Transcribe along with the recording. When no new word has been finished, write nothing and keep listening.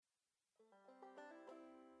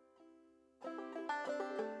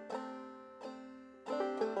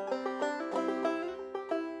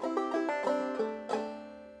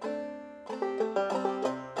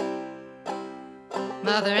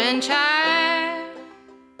Mother and child,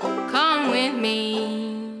 come with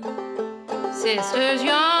me. Sisters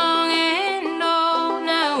young and old,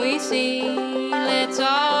 now we see. Let's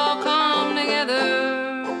all come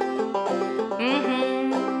together.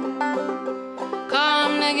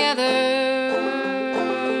 Come together.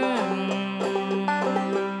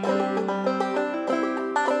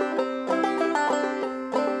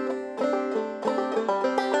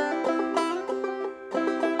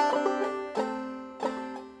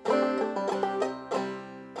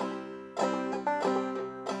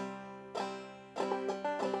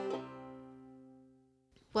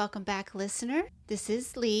 Welcome back, listener. This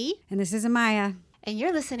is Lee. And this is Amaya. And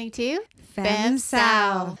you're listening to Femme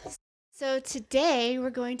South. So today we're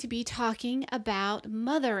going to be talking about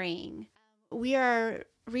mothering. We are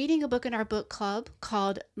reading a book in our book club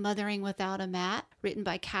called Mothering Without a Mat, written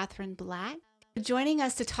by Catherine Black. Joining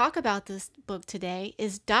us to talk about this book today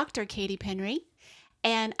is Dr. Katie Penry.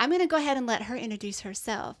 And I'm going to go ahead and let her introduce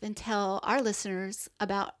herself and tell our listeners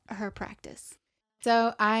about her practice.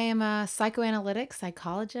 So I am a psychoanalytic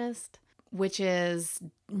psychologist, which is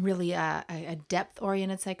really a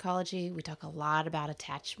depth-oriented psychology. We talk a lot about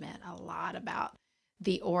attachment, a lot about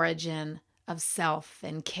the origin of self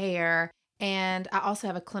and care. And I also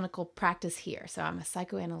have a clinical practice here. So I'm a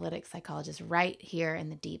psychoanalytic psychologist right here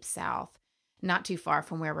in the Deep South, not too far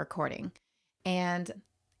from where we're recording. And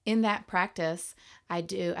in that practice, I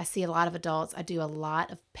see a lot of adults. I do a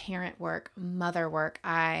lot of parent work, mother work.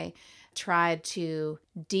 I tried to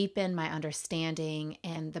deepen my understanding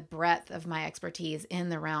and the breadth of my expertise in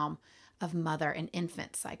the realm of mother and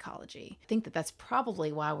infant psychology. I think that that's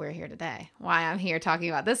probably why we're here today, why I'm here talking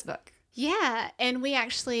about this book. Yeah, and we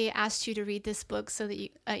actually asked you to read this book so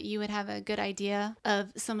that you would have a good idea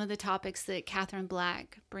of some of the topics that Catherine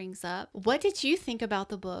Black brings up. What did you think about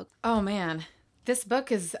the book? Oh man, this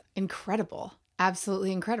book is incredible,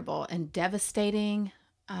 absolutely incredible and devastating.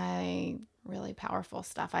 Really powerful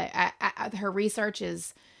stuff. Her research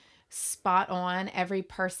is spot on. Every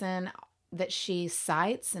person that she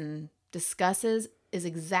cites and discusses is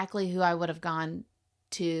exactly who I would have gone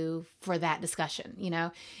to for that discussion. You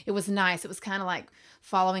know, it was nice. It was kind of like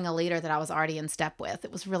following a leader that I was already in step with.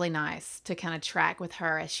 It was really nice to kind of track with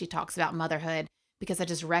her as she talks about motherhood, because I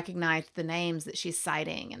just recognized the names that she's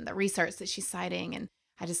citing and the research that she's citing. And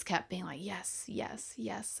I just kept being like, yes, yes,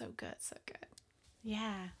 yes. So good. So good.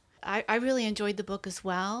 Yeah. I really enjoyed the book as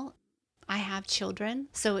well. I have children,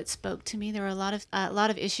 so it spoke to me. There were a lot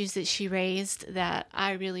of issues that she raised that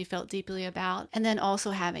I really felt deeply about. And then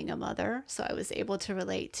also having a mother, so I was able to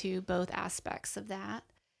relate to both aspects of that.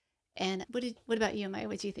 And what about you, Maya?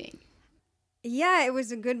 What do you think? Yeah, it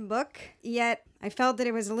was a good book, yet I felt that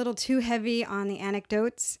it was a little too heavy on the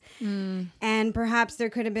anecdotes. And perhaps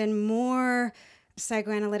there could have been more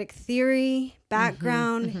psychoanalytic theory,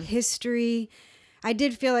 background, history. I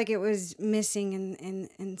did feel like it was missing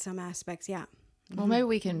in some aspects. Yeah. Well, maybe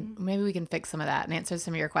we can fix some of that and answer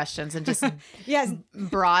some of your questions and just yes,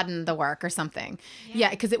 broaden the work or something.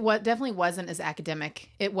 Yeah, because definitely wasn't as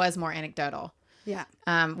academic. It was more anecdotal. Yeah.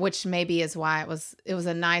 Which maybe is why it was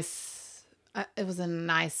a nice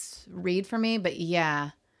read for me. But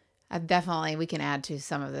yeah, we can add to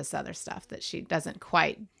some of this other stuff that she doesn't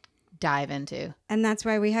quite dive into. And that's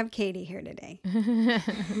why we have Katie here today.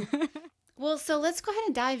 Well, so let's go ahead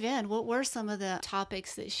and dive in. What were some of the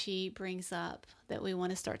topics that she brings up that we want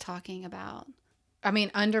to start talking about? I mean,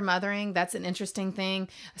 under mothering, that's an interesting thing.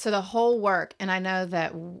 So the whole work, and I know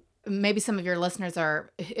that maybe some of your listeners are,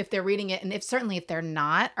 if they're reading it, and if they're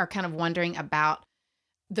not, are kind of wondering about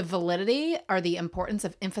the validity or the importance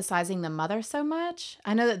of emphasizing the mother so much.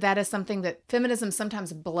 I know that is something that feminism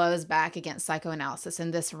sometimes blows back against psychoanalysis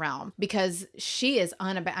in this realm, because she is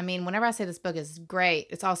whenever I say this book is great,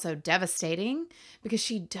 it's also devastating, because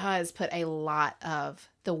she does put a lot of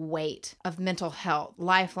the weight of mental health,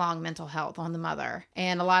 lifelong mental health, on the mother.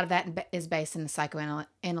 And a lot of that is based in the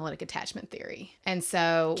psychoanalytic attachment theory. And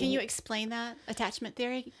so... Can you explain that attachment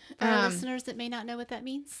theory for our listeners that may not know what that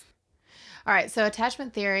means? All right. So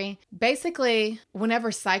attachment theory, basically,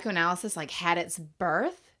 whenever psychoanalysis had its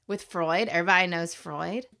birth with Freud, everybody knows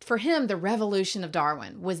Freud. For him, the revolution of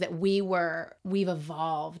Darwin was that we've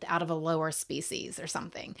evolved out of a lower species or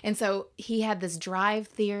something. And so he had this drive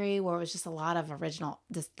theory where it was just a lot of original,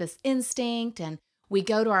 this instinct, and We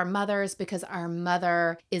go to our mothers because our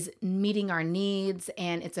mother is meeting our needs,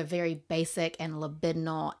 and it's a very basic and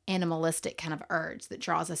libidinal, animalistic kind of urge that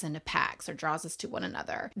draws us into packs or draws us to one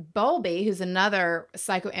another. Bowlby, who's another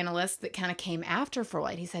psychoanalyst that kind of came after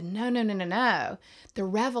Freud, he said, no. The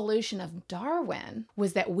revolution of Darwin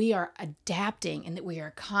was that we are adapting and that we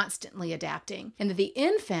are constantly adapting, and that the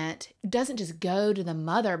infant doesn't just go to the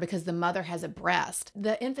mother because the mother has a breast.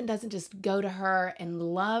 The infant doesn't just go to her and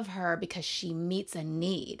love her because she meets a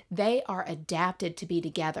need. They are adapted to be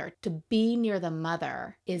together. To be near the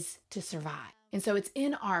mother is to survive. And so it's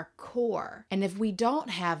in our core. And if we don't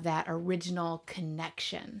have that original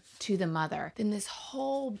connection to the mother, then this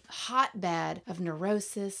whole hotbed of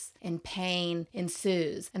neurosis and pain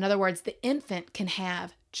ensues. In other words, the infant can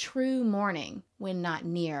have true mourning when not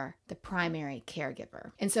near the primary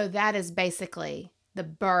caregiver. And so that is basically the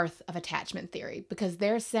birth of attachment theory, because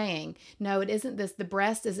they're saying, no, it isn't this. The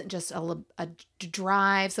breast isn't just a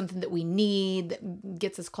drive, something that we need that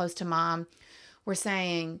gets us close to mom. We're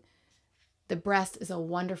saying the breast is a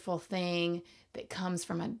wonderful thing that comes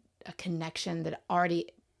from a connection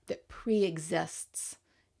that pre-exists.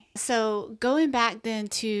 So going back then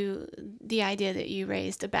to the idea that you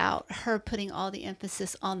raised about her putting all the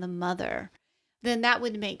emphasis on the mother, then that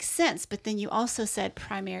would make sense. But then you also said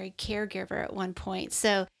primary caregiver at one point.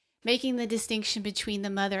 So making the distinction between the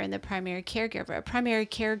mother and the primary caregiver. A primary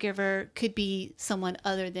caregiver could be someone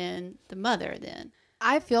other than the mother then.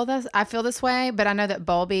 I feel this way, but I know that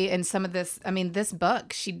Bowlby in some of this, this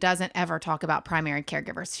book, she doesn't ever talk about primary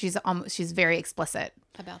caregivers. She's very explicit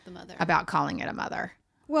about the mother, about calling it a mother.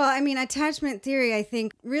 Well, attachment theory, I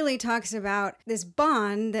think, really talks about this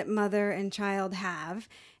bond that mother and child have.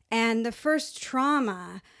 And the first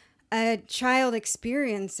trauma a child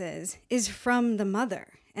experiences is from the mother.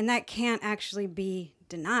 And that can't actually be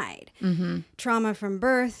denied. Mm-hmm. Trauma from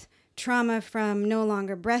birth, trauma from no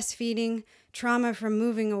longer breastfeeding, trauma from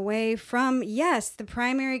moving away from, yes, the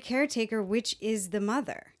primary caretaker, which is the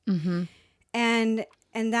mother. Mm-hmm. And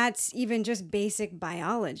that's even just basic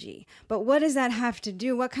biology. But what does that have to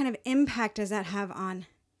do? What kind of impact does that have on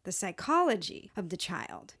the psychology of the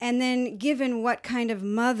child? And then given what kind of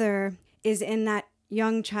mother is in that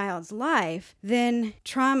young child's life, then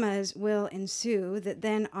traumas will ensue that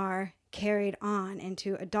then are carried on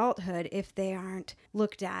into adulthood if they aren't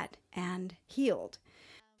looked at and healed.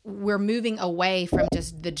 We're moving away from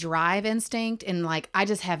just the drive instinct and I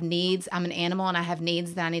just have needs. I'm an animal and I have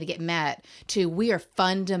needs that I need to get met, to we are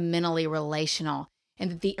fundamentally relational, and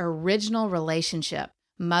that the original relationship,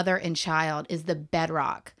 mother and child, is the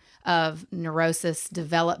bedrock of neurosis,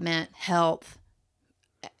 development, health,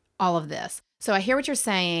 all of this. So I hear what you're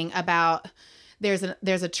saying about there's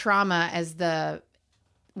a trauma as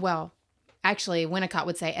Winnicott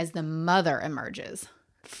would say, as the mother emerges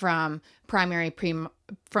from primary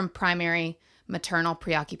maternal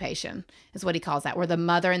preoccupation is what he calls that, where the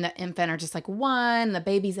mother and the infant are just like one. The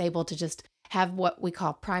baby's able to just have what we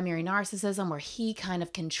call primary narcissism, where he kind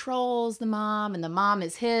of controls the mom, and the mom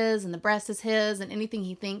is his and the breast is his, and anything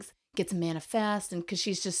he thinks gets manifest, and because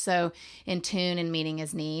she's just so in tune and meeting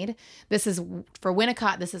his need. This is, for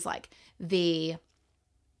Winnicott, this is like the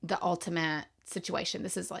ultimate situation.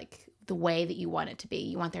 This is like the way that you want it to be.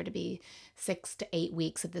 You want there to be 6 to 8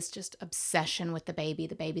 weeks of this just obsession with the baby.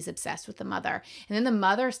 The baby's obsessed with the mother. And then the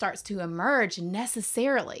mother starts to emerge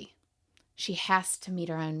necessarily. She has to meet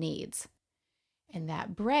her own needs. And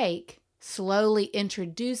that break slowly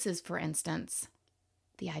introduces, for instance,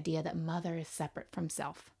 the idea that mother is separate from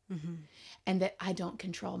self. Mm-hmm. And that I don't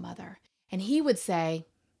control mother. And he would say,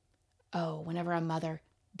 oh, whenever a mother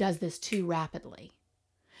does this too rapidly,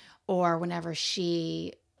 or whenever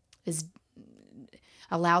she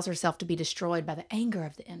allows herself to be destroyed by the anger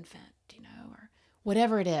of the infant, or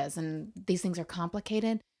whatever it is. And these things are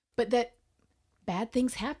complicated, but that bad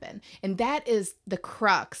things happen. And that is the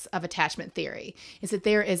crux of attachment theory, is that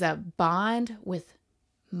there is a bond with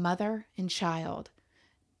mother and child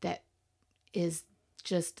that is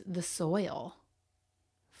just the soil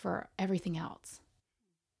for everything else.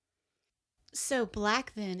 So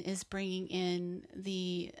Black then is bringing in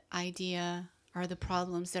the idea or the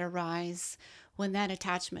problems that arise when that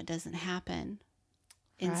attachment doesn't happen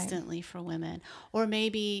instantly for women, or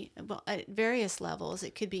maybe at various levels.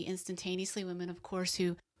 It could be instantaneously, women, of course,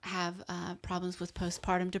 who have problems with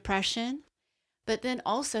postpartum depression, but then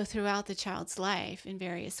also throughout the child's life in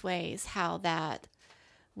various ways, how that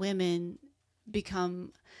women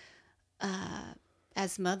become,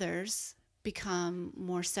 as mothers, become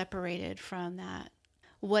more separated from that.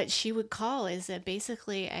 What she would call is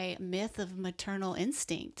basically a myth of maternal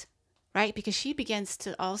instinct, right? Because she begins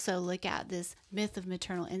to also look at this myth of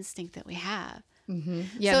maternal instinct that we have.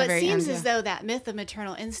 Yeah, So the it very seems end, as though that myth of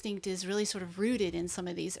maternal instinct is really sort of rooted in some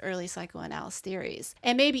of these early psychoanalysis theories,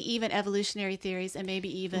 and maybe even evolutionary theories, and maybe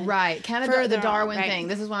even right, kind of further the on, Darwin right? thing.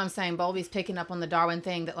 This is what I'm saying. Bowlby's picking up on the Darwin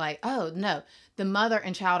thing that like, oh no, the mother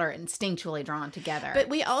and child are instinctually drawn together. But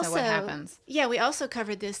we also, so what happens? Yeah, we also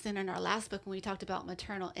covered this then in our last book when we talked about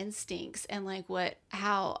maternal instincts and like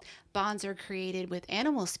how bonds are created with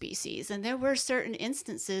animal species. And there were certain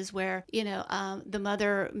instances where, the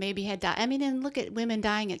mother maybe had died. I mean, and look at women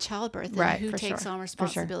dying at childbirth and Right, who for takes sure. on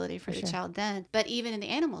responsibility for the child then. But even in the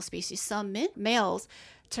animal species, some males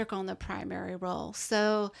took on the primary role.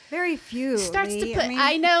 So Very few. starts to Lee. put,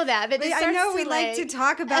 I know that, but it I starts know to we like to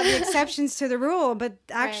talk about the exceptions to the rule, but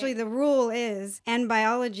actually Right. the rule is, and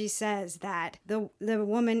biology says that the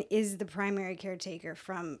woman is the primary caretaker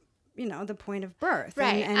from, the point of birth.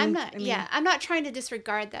 Right. And, I'm not trying to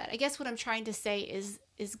disregard that. I guess what I'm trying to say is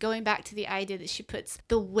going back to the idea that she puts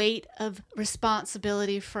the weight of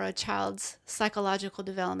responsibility for a child's psychological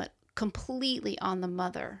development completely on the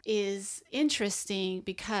mother is interesting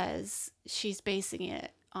because she's basing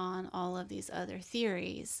it on all of these other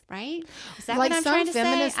theories, right? Is that Like what I'm some trying to say?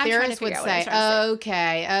 feminist I'm trying to theorists would figure out what I'm say, trying to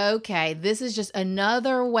say. okay, this is just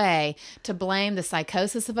another way to blame the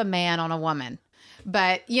psychosis of a man on a woman.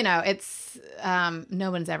 But, it's,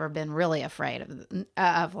 no one's ever been really afraid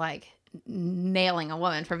of like nailing a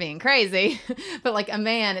woman for being crazy. But like a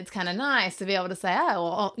man, it's kind of nice to be able to say,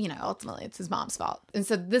 oh, well, ultimately it's his mom's fault. And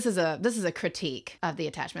so this is a critique of the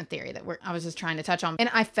attachment theory that I was just trying to touch on. And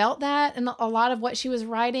I felt that in a lot of what she was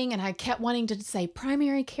writing. And I kept wanting to say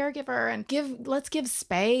primary caregiver and let's give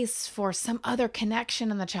space for some other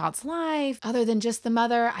connection in the child's life other than just the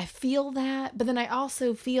mother. I feel that. But then I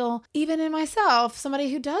also feel, even in myself,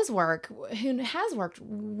 somebody who does work, who has worked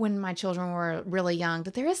when my children were really young,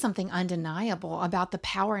 that there is something undeniable about the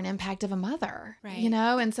power and impact of a mother, Right.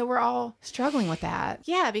 And so we're all struggling with that.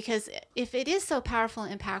 Yeah, because if it is so powerful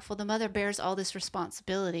and impactful, the mother bears all this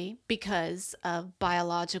responsibility because of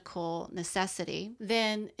biological necessity,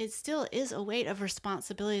 then it still is a weight of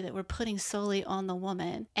responsibility that we're putting solely on the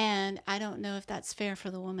woman. And I don't know if that's fair for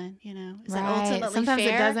the woman, Is that ultimately Sometimes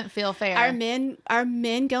fair? it doesn't feel fair. Are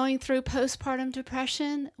men going through postpartum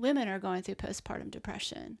depression? Women are going through postpartum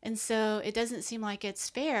depression. And so it doesn't seem like it's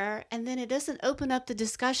fair. And then it doesn't open up the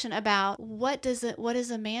discussion about what is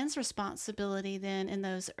a man's responsibility then in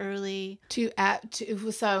those early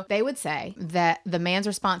So they would say that the man's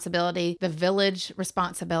responsibility, the village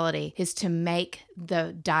responsibility, is to make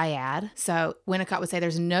the dyad. So Winnicott would say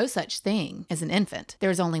there's no such thing as an infant.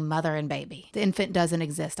 There's only mother and baby. The infant doesn't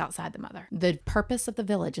exist outside the mother. The purpose of the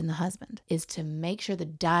village and the husband is to make sure the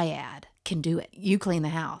dyad can do it. You clean the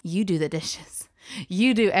house. You do the dishes.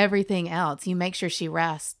 You do everything else. You make sure she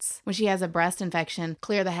rests. When she has a breast infection,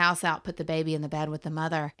 clear the house out, put the baby in the bed with the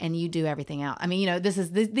mother, and you do everything else. I mean, this is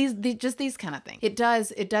these kind of things. It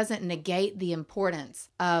doesn't negate the importance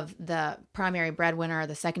of the primary breadwinner or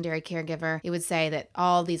the secondary caregiver. It would say that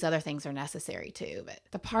all these other things are necessary too. But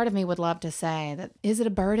the part of me would love to say that, is it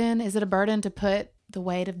a burden? Is it a burden to put the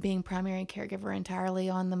weight of being primary caregiver entirely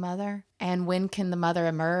on the mother? And when can the mother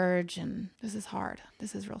emerge? And this is hard.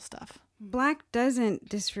 This is real stuff. Black doesn't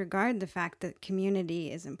disregard the fact that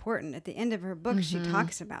community is important. At the end of her book, she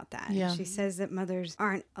talks about that. Yeah. She says that mothers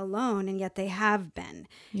aren't alone, and yet they have been.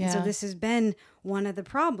 Yeah. And so this has been one of the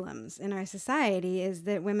problems in our society, is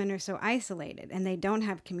that women are so isolated and they don't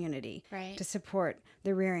have community Right. to support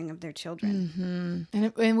the rearing of their children.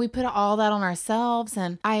 And we put all that on ourselves.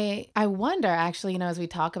 And I wonder, actually, as we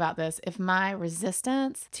talk about this, if my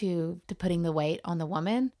resistance to putting the weight on the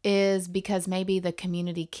woman is because maybe the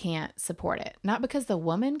community can't support it. Not because the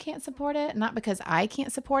woman can't support it, not because I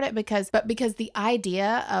can't support it, but because the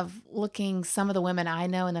idea of looking some of the women I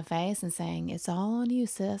know in the face and saying, it's all on you,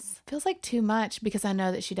 sis, feels like too much, because I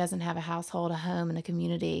know that she doesn't have a household, a home, and a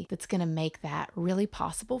community that's going to make that really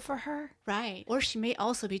possible for her. Right. Or she may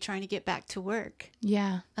also be trying to get back to work.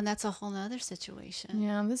 Yeah. And that's a whole nother situation.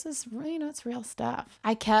 Yeah, this is, it's real stuff.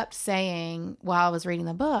 I kept saying while I was reading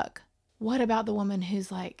the book, what about the woman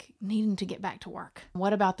who's like needing to get back to work?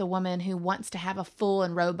 What about the woman who wants to have a full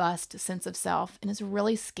and robust sense of self and is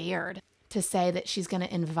really scared to say that she's going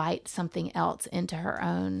to invite something else into her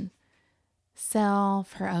own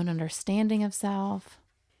self, her own understanding of self?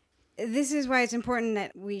 This is why it's important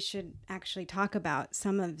that we should actually talk about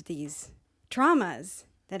some of these traumas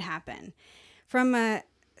that happen from a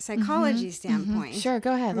psychology standpoint. Sure,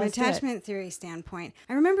 go ahead. From an Let's do it. attachment theory standpoint.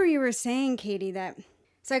 I remember you were saying, Katie, that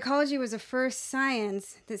psychology was the first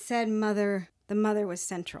science that said the mother was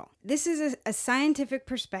central. This is a scientific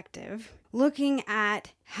perspective looking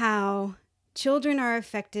at how children are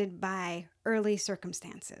affected by early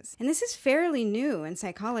circumstances. And this is fairly new in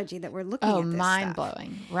psychology that we're looking at this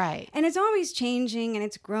mind-blowing. stuff. Right. And it's always changing and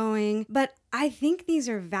it's growing. But I think these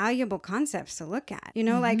are valuable concepts to look at. You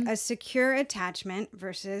know, like a secure attachment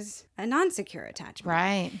versus a non-secure attachment.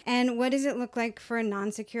 Right. And what does it look like for a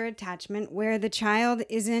non-secure attachment where the child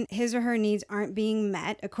his or her needs aren't being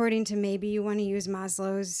met according to, maybe you want to use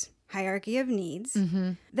Maslow's hierarchy of needs,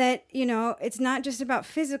 that, you know, it's not just about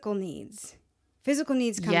physical needs. Physical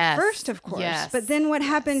needs come first, of course, but then what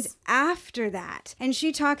happens after that? And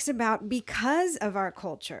she talks about, because of our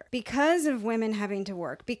culture, because of women having to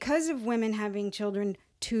work, because of women having children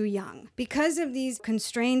too young, because of these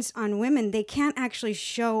constraints on women, they can't actually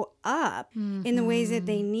show up in the ways that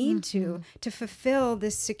they need to fulfill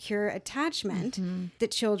this secure attachment that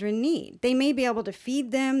children need. They may be able to feed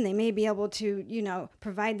them, they may be able to, you know,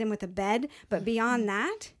 provide them with a bed, but beyond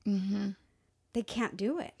that, they can't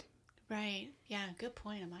do it. Right. Yeah, good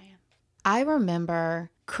point, Amaya. I remember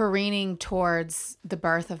careening towards the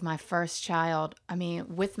birth of my first child. I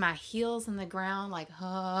mean, with my heels in the ground, like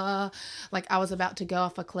I was about to go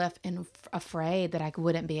off a cliff and afraid that I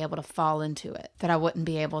wouldn't be able to fall into it, that I wouldn't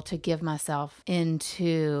be able to give myself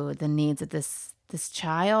into the needs of this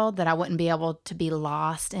child, that I wouldn't be able to be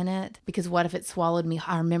lost in it, because what if it swallowed me?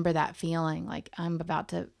 I remember that feeling like I'm about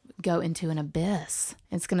to go into an abyss.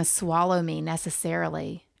 It's going to swallow me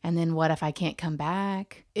necessarily. And then what if I can't come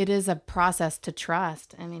back? It is a process to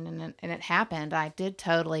trust. I mean, and it happened. I did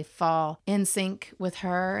totally fall in sync with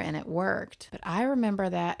her, and it worked. But I remember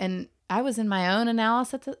that, and I was in my own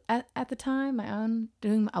analysis at the time,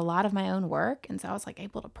 doing a lot of my own work. And so I was like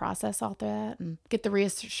able to process all that and get the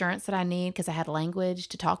reassurance that I need, because I had language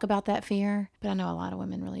to talk about that fear. But I know a lot of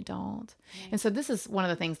women really don't. And so this is one of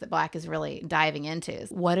the things that Black is really diving into is,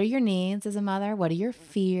 what are your needs as a mother? What are your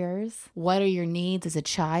fears? What are your needs as a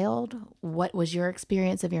child? What was your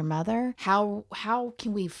experience of your mother? How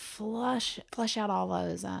can we flush out all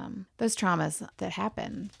those traumas that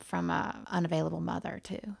happen from a unavailable mother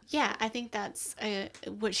too? Yeah, I think that's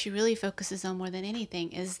what she really focuses on more than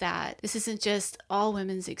anything, is that this isn't just all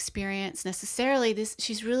women's experience necessarily.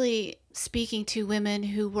 She's really speaking to women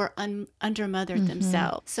who were undermothered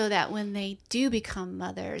themselves, so that when they do become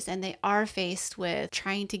mothers and they are faced with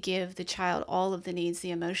trying to give the child all of the needs,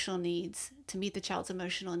 the emotional needs, to meet the child's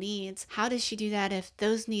emotional needs, how does she do that if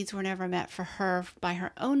those needs were never met for her by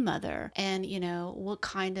her own mother? And, you know, what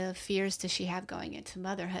kind of fears does she have going into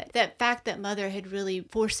motherhood? That fact that motherhood really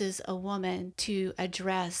forces a woman to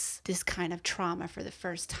address this kind of trauma for the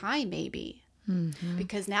first time, maybe.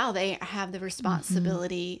 Because now they have the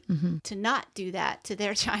responsibility to not do that to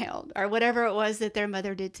their child, or whatever it was that their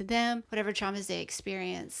mother did to them, whatever traumas they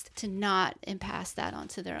experienced, to not impasse that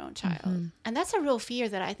onto their own child. And that's a real fear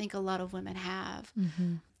that I think a lot of women have.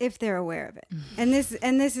 If they're aware of it. And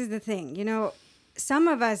this is the thing, you know, some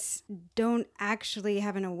of us don't actually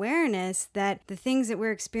have an awareness that the things that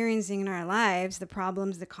we're experiencing in our lives, the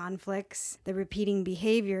problems, the conflicts, the repeating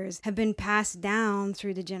behaviors, have been passed down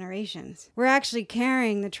through the generations. We're actually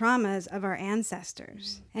carrying the traumas of our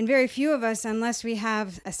ancestors. And very few of us, unless we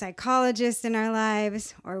have a psychologist in our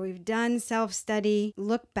lives or we've done self-study,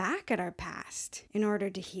 look back at our past in order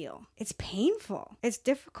to heal. It's painful. It's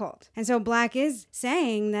difficult. And so Black is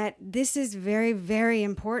saying that this is very, very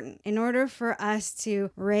important. In order for us to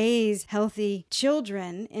raise healthy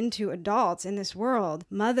children into adults in this world,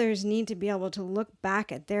 mothers need to be able to look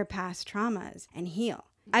back at their past traumas and heal.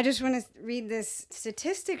 I just want to read this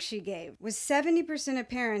statistic she gave. Was 70% of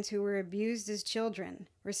parents who were abused as children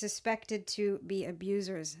were suspected to be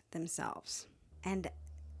abusers themselves. And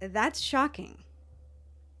that's shocking.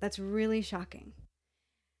 That's really shocking.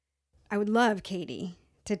 I would love, Katie,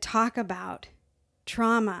 to talk about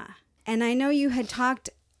trauma. And I know you had talked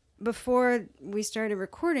before we started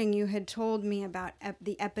recording, you had told me about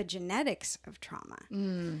the epigenetics of trauma.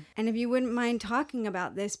 And if you wouldn't mind talking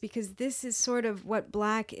about this, because this is sort of what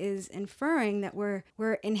Black is inferring, that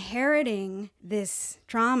we're inheriting this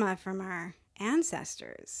trauma from our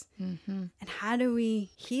ancestors. And how do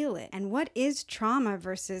we heal it? And what is trauma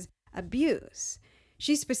versus abuse?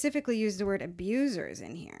 She specifically used the word abusers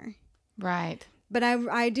in here. Right. But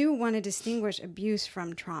I do want to distinguish abuse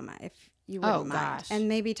from trauma, if you wouldn't mind. And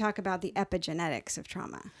maybe talk about the epigenetics of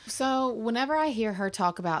trauma. So whenever I hear her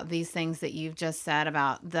talk about these things that you've just said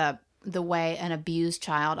about the way an abused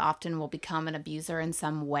child often will become an abuser in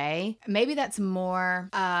some way, maybe that's more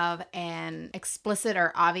of an explicit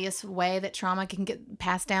or obvious way that trauma can get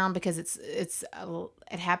passed down, because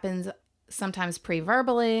it happens sometimes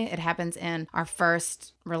pre-verbally. It happens in our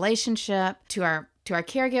first relationship to our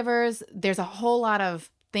caregivers. There's a whole lot of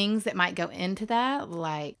things that might go into that,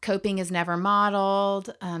 like coping is never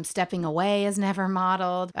modeled, stepping away is never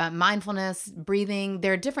modeled, mindfulness, breathing.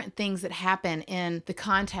 There are different things that happen in the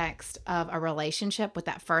context of a relationship with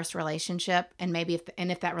that first relationship, and maybe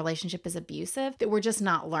if that relationship is abusive, that we're just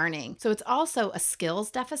not learning. So it's also a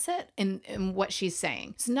skills deficit in what she's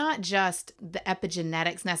saying. It's not just the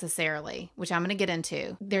epigenetics necessarily, which I'm going to get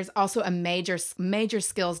into. There's also a major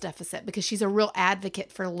skills deficit, because she's a real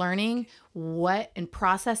advocate for learning what and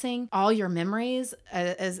processing all your memories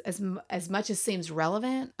as much as seems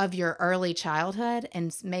relevant of your early childhood,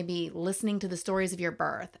 and maybe listening to the stories of your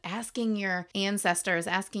birth, asking your ancestors,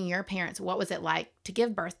 asking your parents, what was it like to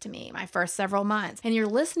give birth to me my first several months? And you're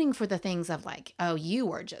listening for the things of like, oh, you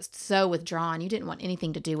were just so withdrawn, you didn't want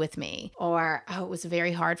anything to do with me, or oh, it was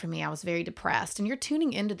very hard for me, I was very depressed. And you're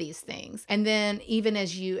tuning into these things, and then even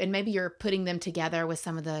as and maybe you're putting them together with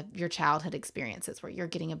some of your childhood experiences where you're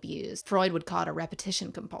getting abused. Freud would call it a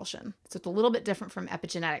repetition compulsion. So it's a little bit different from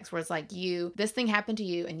epigenetics, where it's like this thing happened to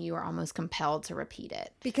you and you are almost compelled to repeat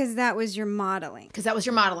it. Because that was your modeling.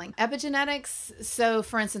 Epigenetics. So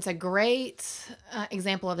for instance, a great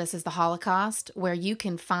example of this is the Holocaust, where you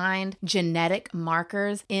can find genetic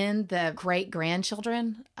markers in the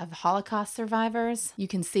great-grandchildren of Holocaust survivors. You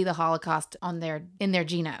can see the Holocaust in their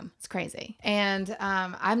genome. It's crazy. And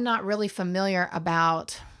I'm not really familiar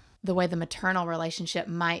about the way the maternal relationship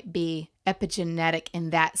might be epigenetic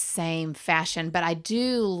in that same fashion. But I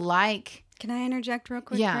do like... Can I interject real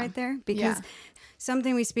quick Yeah. right there? Because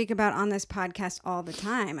something we speak about on this podcast all the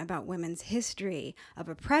time about women's history of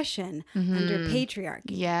oppression under patriarchy.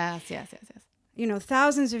 Yes. You know,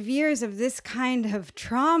 thousands of years of this kind of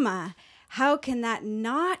trauma. How can that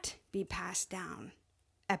not be passed down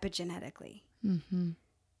epigenetically?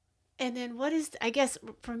 And then what is, I guess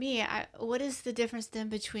for me, what is the difference then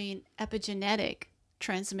between epigenetic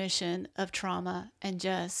transmission of trauma and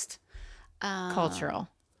just Cultural.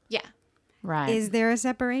 Yeah. Right. Is there a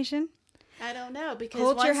separation? I don't know, because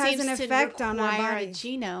Culture one has seems an to effect on our require a bodies.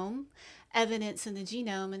 genome, evidence in the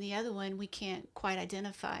genome, and the other one we can't quite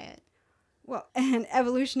identify it. Well, an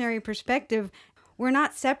evolutionary perspective, we're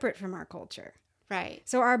not separate from our culture. Right.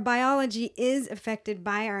 So our biology is affected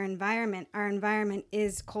by our environment. Our environment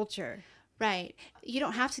is culture. Right. You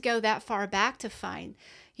don't have to go that far back to find,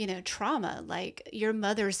 trauma. Like your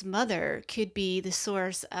mother's mother could be the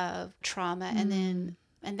source of trauma, and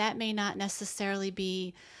that may not necessarily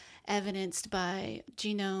be evidenced by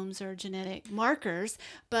genomes or genetic markers,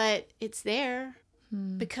 but it's there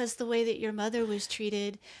because the way that your mother was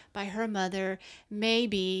treated by her mother may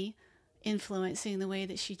be influencing the way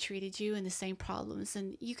that she treated you and the same problems.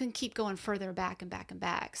 And you can keep going further back and back and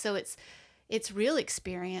back. So it's real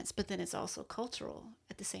experience, but then it's also cultural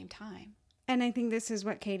at the same time. And I think this is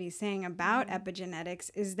what Katie's saying about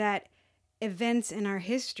epigenetics, is that events in our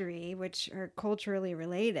history, which are culturally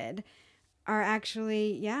related, are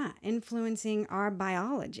actually, influencing our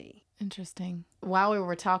biology. Interesting. While we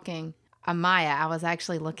were talking, Amaya, I was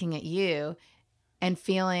actually looking at you and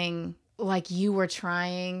feeling like you were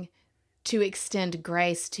trying to extend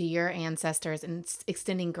grace to your ancestors and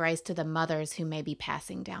extending grace to the mothers who may be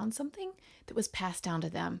passing down something that was passed down to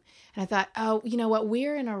them. And I thought, oh, you know what?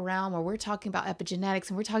 We're in a realm where we're talking about epigenetics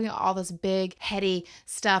and we're talking about all this big, heady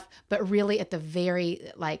stuff, but really at the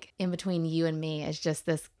very, in between you and me is just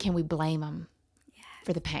this, can we blame them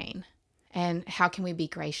for the pain? And how can we be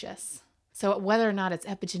gracious? So whether or not it's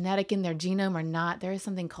epigenetic in their genome or not, there is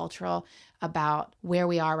something cultural about where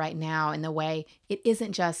we are right now in the way it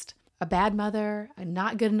isn't just a bad mother, a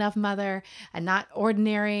not good enough mother, a not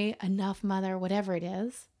ordinary enough mother, whatever it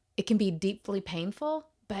is. It can be deeply painful,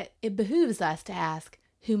 but it behooves us to ask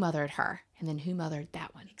who mothered her, and then who mothered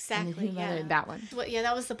that one. Exactly. And then who mothered that one. Well,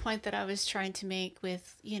 that was the point that I was trying to make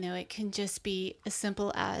with, it can just be as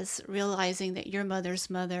simple as realizing that your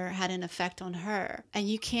mother's mother had an effect on her. And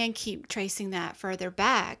you can keep tracing that further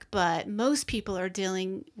back, but most people are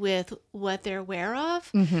dealing with what they're aware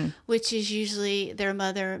of, which is usually their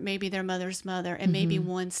mother, maybe their mother's mother, and maybe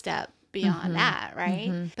one step beyond that,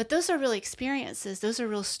 right? But those are real experiences. Those are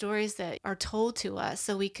real stories that are told to us,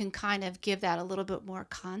 so we can kind of give that a little bit more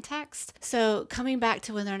context. So coming back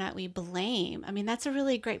to whether or not we blame, that's a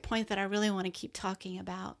really great point that I really want to keep talking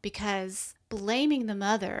about, because blaming the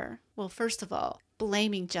mother, well, first of all,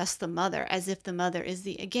 blaming just the mother as if the mother is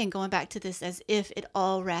again, going back to this, as if it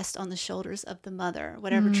all rests on the shoulders of the mother,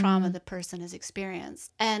 whatever trauma the person has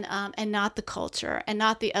experienced, and not the culture and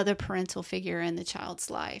not the other parental figure in the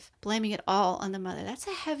child's life. Blaming it all on the mother, that's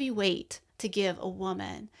a heavy weight to give a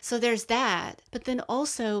woman. So there's that. But then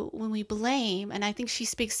also when we blame, and I think she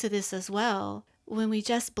speaks to this as well, when we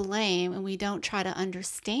just blame and we don't try to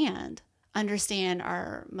understand understand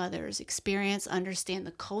our mother's experience, understand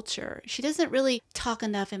the culture. She doesn't really talk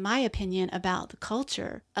enough, in my opinion, about the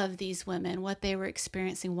culture of these women, what they were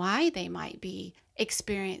experiencing, why they might be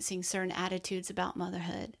experiencing certain attitudes about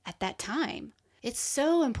motherhood at that time. It's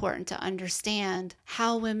so important to understand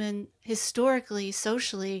how women historically,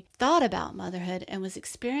 socially thought about motherhood and was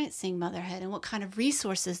experiencing motherhood and what kind of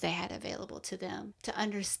resources they had available to them to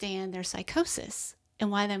understand their psychosis and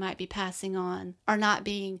why they might be passing on or not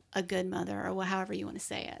being a good mother, or however you want to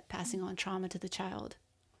say it, passing on trauma to the child.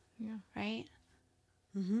 Yeah. Right?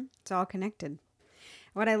 Mm-hmm. It's all connected.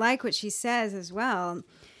 What I like what she says as well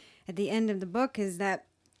at the end of the book is that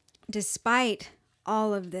despite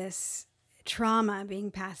all of this trauma being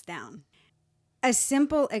passed down, a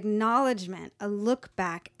simple acknowledgement, a look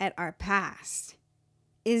back at our past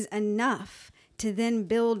is enough to then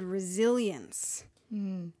build resilience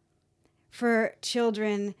for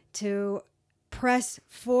children to press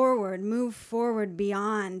forward, move forward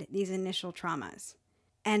beyond these initial traumas,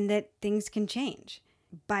 and that things can change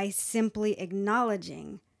by simply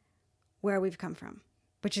acknowledging where we've come from,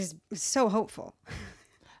 which is so hopeful.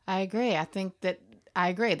 I agree. I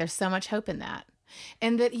agree. There's so much hope in that.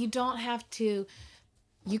 And that you don't have to,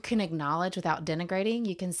 you can acknowledge without denigrating.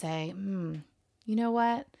 You can say, you know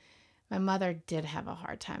what? My mother did have a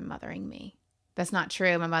hard time mothering me. That's not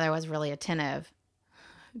true. My mother was really attentive.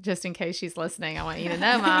 Just in case she's listening, I want you to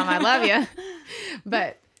know, Mom, I love you.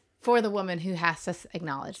 But for the woman who has to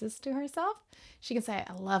acknowledge this to herself, she can say,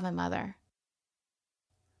 I love my mother.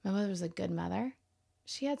 My mother was a good mother.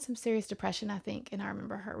 She had some serious depression, I think, and I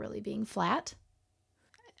remember her really being flat,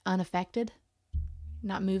 unaffected,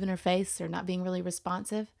 not moving her face or not being really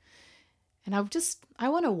responsive. And I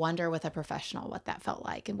want to wonder with a professional what that felt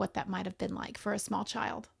like and what that might have been like for a small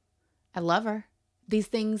child. I love her. These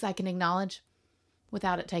things I can acknowledge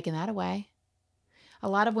without it taking that away. A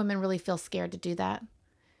lot of women really feel scared to do that,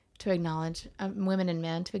 to acknowledge, women and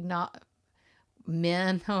men, to acknowledge,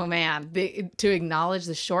 to acknowledge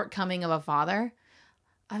the shortcoming of a father.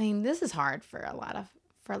 I mean, this is hard for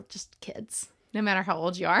for just kids, no matter how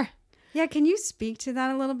old you are. Yeah, can you speak to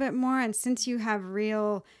that a little bit more? And since you have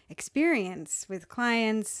real experience with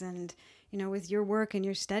clients and, with your work and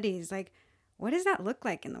your studies, like, what does that look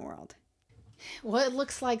like in the world? Well, it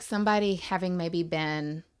looks like somebody having maybe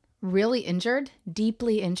been really injured,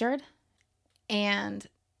 deeply injured, and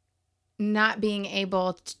not being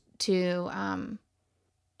able to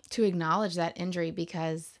acknowledge that injury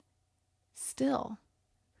because still,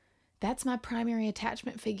 that's my primary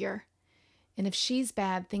attachment figure. And if she's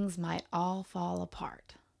bad, things might all fall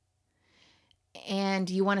apart.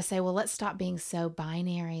 And you want to say, well, let's stop being so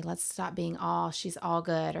binary. Let's stop being she's all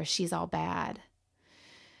good or she's all bad.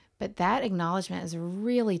 But that acknowledgement is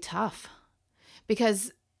really tough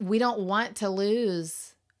because we don't want to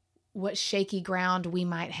lose what shaky ground we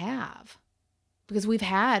might have. Because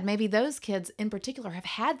maybe those kids in particular have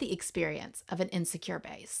had the experience of an insecure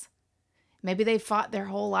base. Maybe they fought their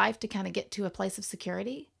whole life to kind of get to a place of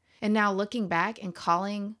security. And now looking back and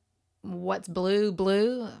calling what's blue,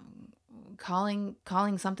 calling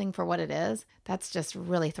something for what it is, that's just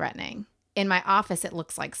really threatening. In my office, it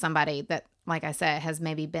looks like somebody that, like I said, has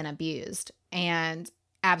maybe been abused and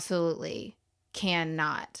absolutely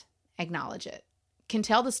cannot acknowledge it. Can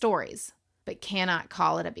tell the stories, but cannot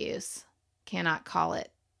call it abuse, cannot call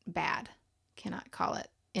it bad, cannot call it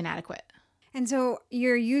inadequate. And so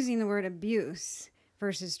you're using the word abuse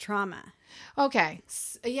versus trauma. Okay.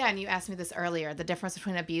 Yeah, and you asked me this earlier, the difference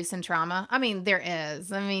between abuse and trauma. I mean, there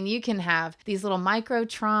is. I mean, you can have these little micro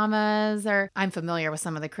traumas, or I'm familiar with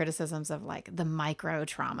some of the criticisms of like the micro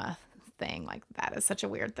trauma thing. Like that is such a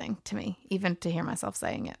weird thing to me, even to hear myself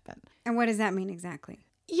saying it. But and what does that mean exactly?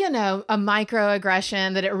 A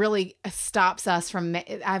microaggression that it really stops us from,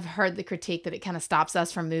 I've heard the critique that it kind of stops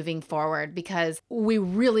us from moving forward because we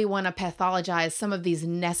really want to pathologize some of these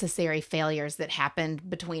necessary failures that happened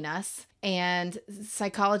between us. And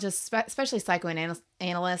psychologists, especially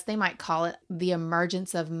psychoanalysts, they might call it the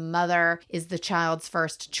emergence of mother is the child's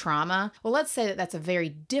first trauma. Well, let's say that that's a very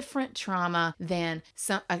different trauma than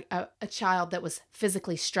a child that was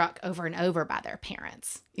physically struck over and over by their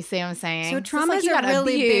parents. You see what I'm saying? So trauma's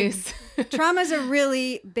a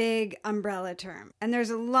really big umbrella term. And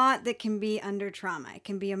there's a lot that can be under trauma. It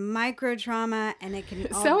can be a micro trauma and it can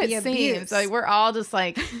all be abuse. Seems like we're all just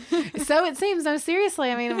like, so it seems. No,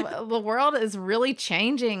 seriously. I mean, the world is really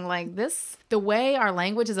changing like this. The way our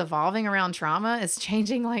language is evolving around trauma is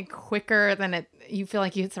changing like quicker than you feel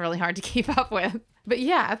like it's really hard to keep up with. But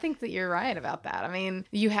yeah, I think that you're right about that. I mean,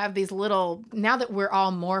 you have these little, now that we're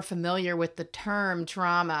all more familiar with the term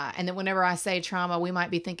trauma, and that whenever I say trauma, we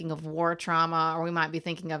might be thinking of war trauma, or we might be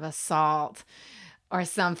thinking of assault or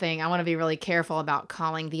something. I want to be really careful about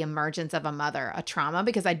calling the emergence of a mother a trauma,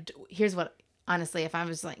 because here's what, honestly, if I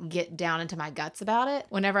was like get down into my guts about it,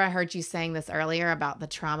 whenever I heard you saying this earlier about the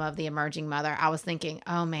trauma of the emerging mother, I was thinking,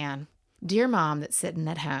 oh man, dear mom that's sitting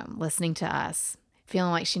at home listening to us,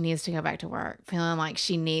 feeling like she needs to go back to work, feeling like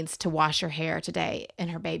she needs to wash her hair today and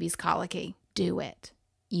her baby's colicky, do it.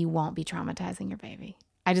 You won't be traumatizing your baby.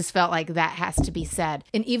 I just felt like that has to be said.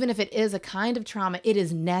 And even if it is a kind of trauma, it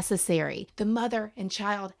is necessary. The mother and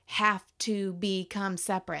child have to become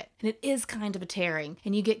separate. And it is kind of a tearing.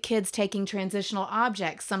 And you get kids taking transitional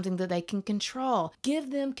objects, something that they can control.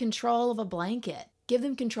 Give them control of a blanket. Give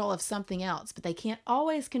them control of something else, but they can't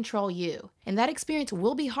always control you. And that experience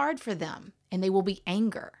will be hard for them. And they will be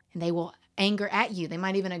anger. And they will anger at you. They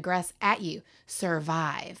might even aggress at you.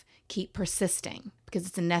 Survive. Keep persisting, because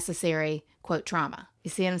it's a necessary, quote, trauma. You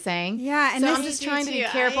see what I'm saying? Yeah. And so this I'm is just trying to be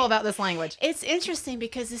careful about this language. It's interesting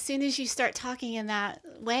because as soon as you start talking in that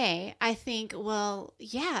way, I think, well,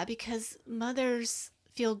 yeah, because mothers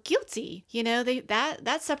feel guilty. You know,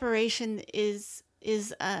 that separation is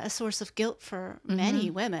a source of guilt for many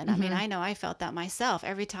women. I mean, I know I felt that myself.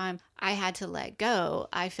 Every time I had to let go,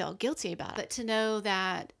 I felt guilty about it. But to know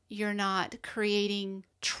that you're not creating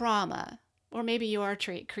trauma, or maybe you are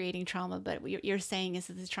creating trauma, but what you're saying is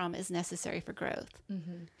that the trauma is necessary for growth.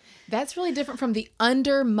 Mm-hmm. That's really different from the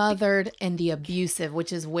under-mothered and the abusive,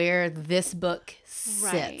 which is where this book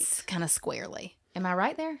sits kind of squarely. Am I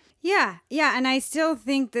right there? Yeah. And I still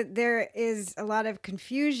think that there is a lot of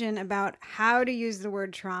confusion about how to use the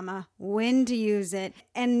word trauma, when to use it,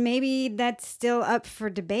 and maybe that's still up for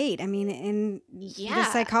debate. I mean, in the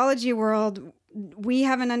psychology world, we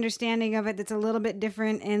have an understanding of it that's a little bit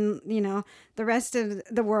different in, the rest of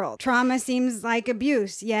the world. Trauma seems like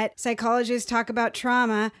abuse, yet psychologists talk about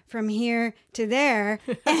trauma from here to there.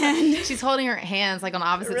 And she's holding her hands like on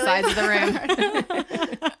opposite sides of the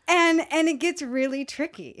room. And it gets really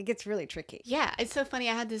tricky. Yeah, it's so funny.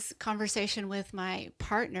 I had this conversation with my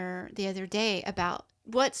partner the other day about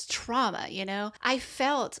what's trauma, I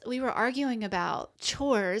felt we were arguing about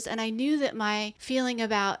chores, and I knew that my feeling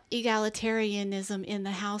about egalitarianism in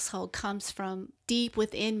the household comes from deep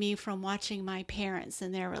within me from watching my parents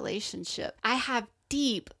and their relationship. I have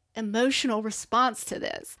deep emotional response to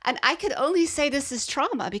this, and I could only say this is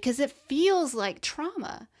trauma because it feels like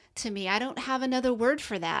trauma to me. I don't have another word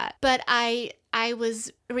for that, but I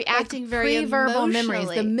was reacting very pre-verbal emotionally.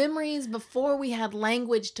 memories, the memories before we had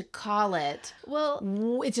language to call it.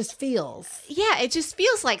 Well, it just feels. Yeah, it just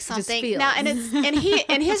feels like something. Now, and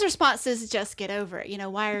his response is, just get over it.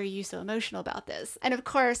 Why are you so emotional about this? And of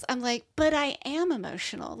course, I'm like, but I am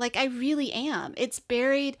emotional. Like, I really am. It's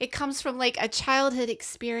buried. It comes from like a childhood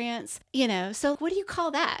experience, So what do you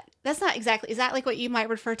call that? That's not exactly, is that like what you might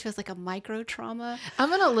refer to as like a micro trauma? I'm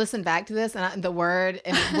going to listen back to this, and the word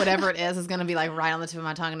and whatever it is going to be like right on the tip of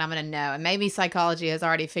my tongue, and I'm going to know. And maybe psychology has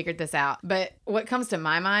already figured this out. But what comes to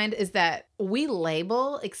my mind is that we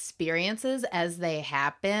label experiences as they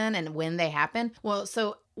happen and when they happen. Well,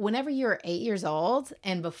 so whenever you were 8 years old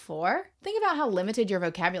and before, think about how limited your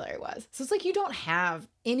vocabulary was. So it's like you don't have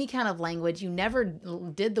any kind of language. You never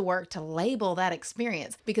did the work to label that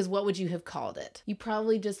experience, because what would you have called it? You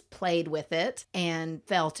probably just played with it and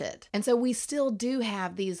felt it. And so we still do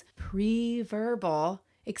have these pre-verbal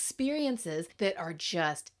experiences that are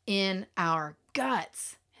just in our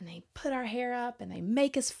guts. And they put our hair up and they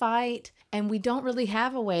make us fight. And we don't really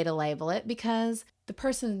have a way to label it because the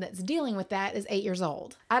person that's dealing with that is 8 years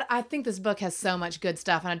old. I think this book has so much good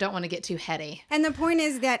stuff, and I don't want to get too heady. And the point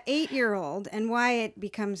is that 8-year-old, and why it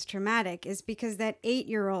becomes traumatic, is because that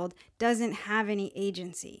 8-year-old doesn't have any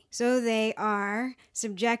agency. So they are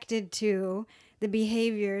subjected to the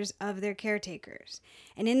behaviors of their caretakers.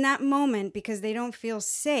 And in that moment, because they don't feel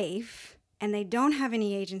safe and they don't have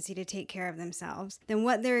any agency to take care of themselves, then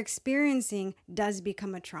what they're experiencing does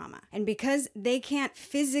become a trauma. And because they can't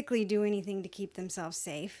physically do anything to keep themselves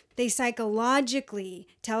safe, they psychologically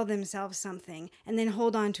tell themselves something and then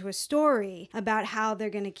hold on to a story about how they're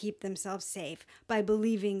going to keep themselves safe by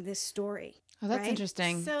believing this story. Oh, that's right?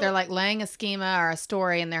 interesting. So, they're like laying a schema or a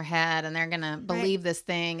story in their head, and they're going to believe this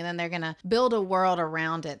thing, and then they're going to build a world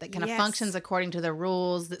around it that kind of functions according to the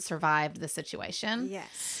rules that survived the situation.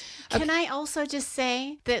 Yes. Can I also just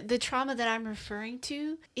say that the trauma that I'm referring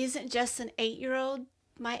to isn't just an 8-year-old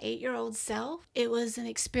my 8-year-old self. It was an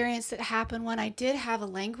experience that happened when I did have a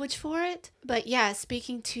language for it. But yeah,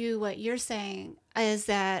 speaking to what you're saying is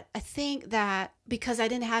that I think that because I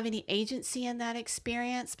didn't have any agency in that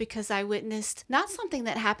experience, because I witnessed not something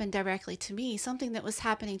that happened directly to me, something that was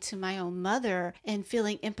happening to my own mother, and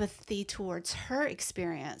feeling empathy towards her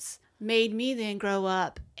experience made me then grow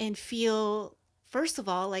up and feel, first of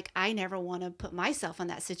all, like I never want to put myself in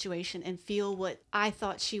that situation and feel what I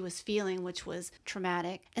thought she was feeling, which was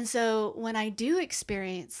traumatic. And so when I do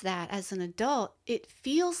experience that as an adult, it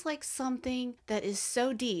feels like something that is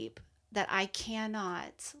so deep that I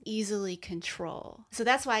cannot easily control. So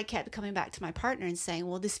that's why I kept coming back to my partner and saying,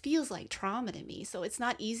 well, this feels like trauma to me. So it's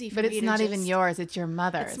not easy for me to But it's not even yours. It's your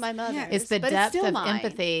mother's. It's my mother's. Yeah. It's the but depth it's still of mine,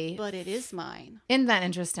 empathy. But it is mine. Isn't that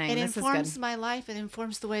interesting? It This is informs good. my life. It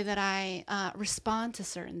informs the way that I respond to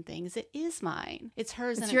certain things. It is mine. It's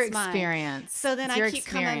hers It's and your it's mine. experience. So then It's your I keep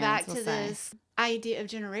coming back experience, to we'll say. this idea of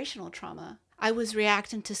generational trauma. I was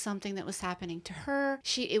reacting to something that was happening to her.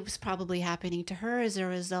 It was probably happening to her as a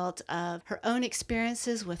result of her own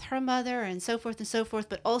experiences with her mother and so forth,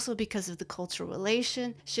 but also because of the cultural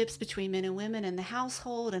relationships between men and women in the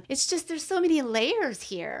household. And it's just, there's so many layers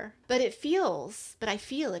here, but I feel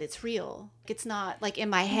it, it's real. It's not like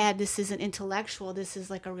in my head, this isn't intellectual, this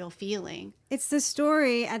is like a real feeling. It's the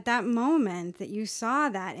story at that moment that you saw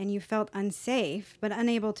that and you felt unsafe, but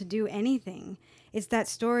unable to do anything. It's that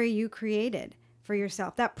story you created for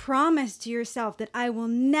yourself, that promise to yourself that I will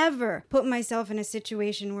never put myself in a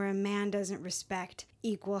situation where a man doesn't respect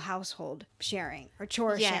equal household sharing or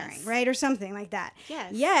chore sharing, right? Or something like that.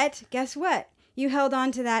 Yes. Yet, guess what? You held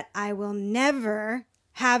on to that, I will never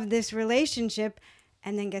have this relationship.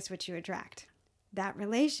 And then guess what you attract? That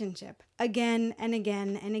relationship again and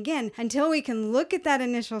again and again, until we can look at that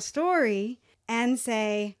initial story and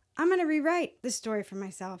say, I'm going to rewrite this story for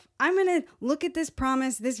myself. I'm going to look at this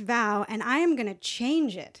promise, this vow, and I am going to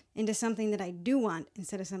change it into something that I do want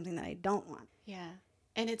instead of something that I don't want. Yeah.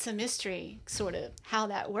 And it's a mystery, sort of, how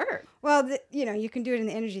that works. Well, you can do it in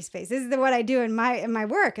the energy space. This is what I do in my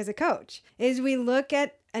work as a coach, is we look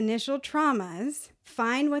at initial traumas,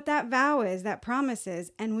 find what that vow is, that promise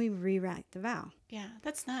is, and we rewrite the vow. Yeah,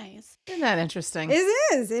 that's nice. Isn't that interesting? It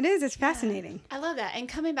is. It's fascinating. I love that. And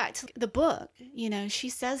coming back to the book, she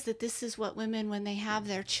says that this is what women, when they have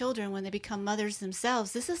their children, when they become mothers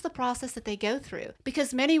themselves, this is the process that they go through.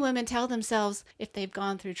 Because many women tell themselves, if they've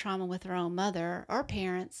gone through trauma with their own mother or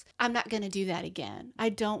parents, I'm not going to do that again. I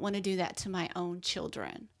don't want to do that to my own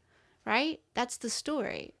children. Right? That's the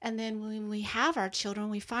story. And then when we have our children,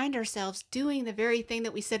 we find ourselves doing the very thing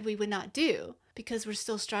that we said we would not do because we're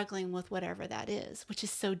still struggling with whatever that is, which is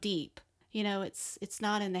so deep. It's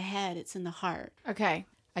not in the head, it's in the heart. Okay.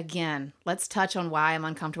 Again, let's touch on why I'm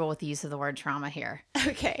uncomfortable with the use of the word trauma here.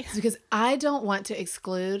 Okay. It's because I don't want to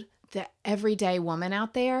exclude the everyday woman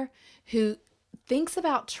out there who thinks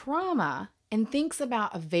about trauma and thinks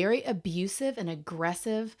about a very abusive and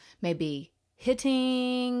aggressive, maybe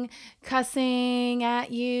hitting, cussing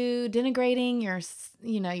at you, denigrating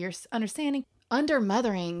your understanding.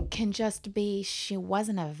 Under-mothering can just be she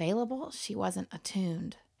wasn't available, she wasn't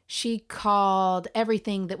attuned. She called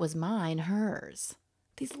everything that was mine hers.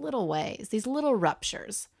 These little ways, these little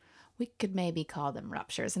ruptures. We could maybe call them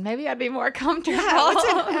ruptures, and maybe I'd be more comfortable.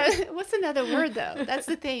 Yeah, what's another word, though? That's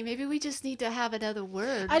the thing. Maybe we just need to have another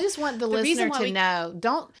word. I just want the listener to know,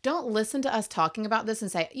 don't listen to us talking about this and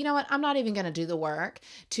say, you know what, I'm not even going to do the work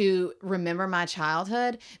to remember my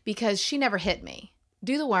childhood because she never hit me.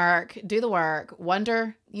 Do the work,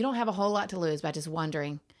 wonder. You don't have a whole lot to lose by just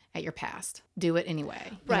wondering at your past. Do it anyway.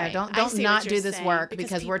 Right. Don't I see not what do you're this saying, work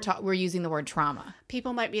because because we're using the word trauma.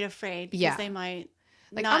 People might be afraid because Yeah. they might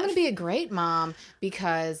Like, not. I'm going to be a great mom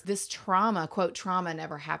because this trauma, quote, trauma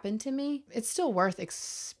never happened to me. It's still worth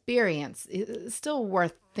experience. It's still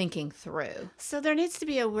worth thinking through. So there needs to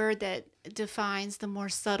be a word that defines the more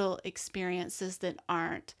subtle experiences that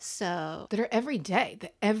aren't so. That are everyday,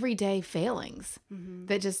 the everyday failings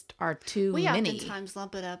that just are too We many. oftentimes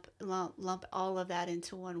lump all of that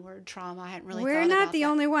into one word, trauma. I hadn't really We're thought not about the that.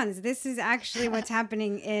 only ones. This is actually what's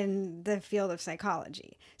happening in the field of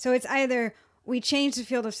psychology. So it's either we change the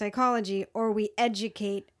field of psychology or we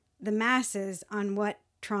educate the masses on what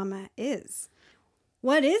trauma is.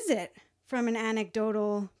 What is it from an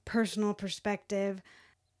anecdotal, personal perspective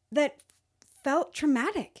that felt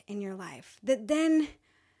traumatic in your life, that then,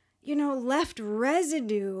 left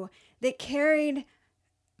residue that carried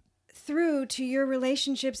through to your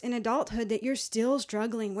relationships in adulthood that you're still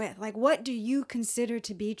struggling with? Like, what do you consider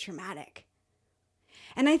to be traumatic?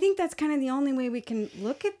 And I think that's kind of the only way we can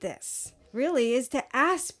look at this, really, is to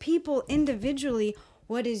ask people individually,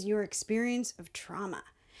 what is your experience of trauma?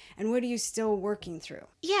 And what are you still working through?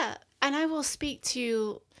 Yeah, and I will speak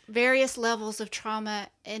to various levels of trauma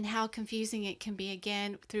and how confusing it can be,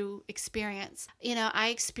 again, through experience. I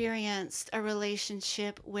experienced a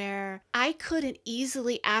relationship where I couldn't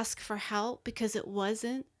easily ask for help because it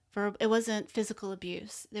wasn't physical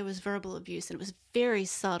abuse. There was verbal abuse, and it was very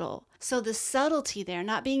subtle. So the subtlety there,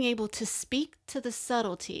 not being able to speak to the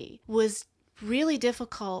subtlety, was really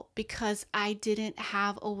difficult because I didn't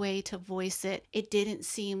have a way to voice it. It didn't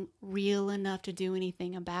seem real enough to do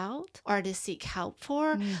anything about or to seek help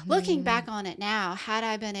for. Looking back on it now, had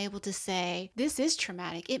I been able to say, this is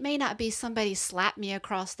traumatic, it may not be somebody slapped me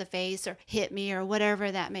across the face or hit me or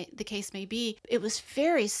whatever the case may be. It was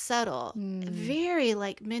very subtle, very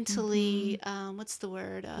like mentally, what's the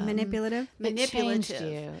word? Manipulative?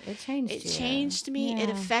 Manipulative. It changed you. It changed me. Yeah. It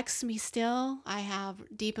affects me still. I have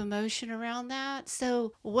deep emotion around that.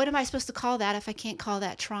 So what am I supposed to call that if I can't call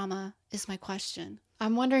that trauma, is my question.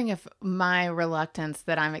 I'm wondering if my reluctance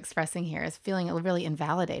that I'm expressing here is feeling really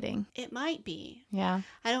invalidating. It might be. Yeah.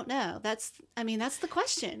 I don't know. That's the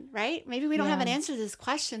question, right? Maybe we don't have an answer to this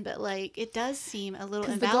question, but like it does seem a little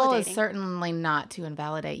Because invalidating. the goal is certainly not to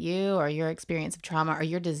invalidate you or your experience of trauma or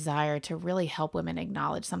your desire to really help women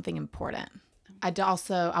acknowledge something important. I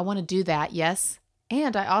want to do that, yes.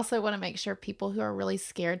 And I also want to make sure people who are really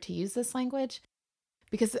scared to use this language,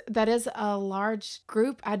 because that is a large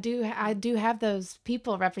group. I do have those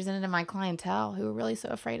people represented in my clientele who are really so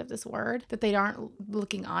afraid of this word that they aren't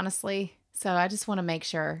looking honestly. So I just want to make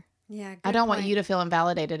sure. Yeah, I don't want you to feel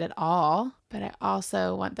invalidated at all, but I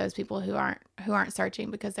also want those people who aren't searching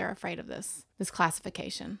because they're afraid of this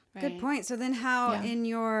classification. Good point. So then how in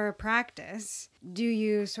your practice do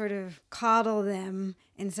you sort of coddle them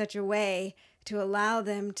in such a way to allow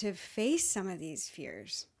them to face some of these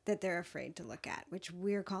fears that they're afraid to look at, which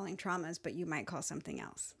we're calling traumas, but you might call something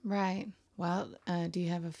else? Right. Well, do you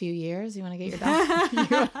have a few years? You want to get your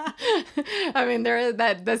doctorate? I mean,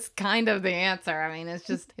 that's kind of the answer. I mean,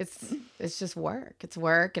 it's just work. It's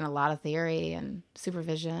work and a lot of theory and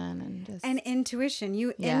supervision and intuition.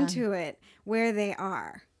 You intuit where they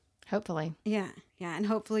are. Hopefully. Yeah. And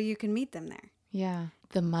hopefully you can meet them there. Yeah.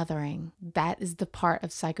 The mothering. That is the part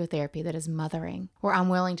of psychotherapy that is mothering, where I'm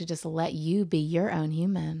willing to just let you be your own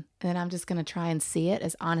human. And then I'm just going to try and see it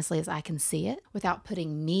as honestly as I can see it without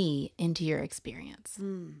putting me into your experience.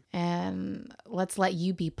 And let's let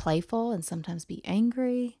you be playful and sometimes be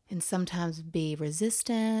angry and sometimes be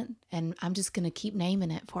resistant. And I'm just going to keep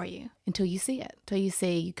naming it for you until you see it, until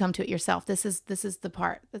you come to it yourself. This is the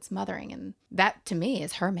part that's mothering. And that to me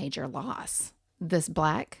is her major loss. This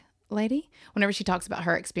Black lady, whenever she talks about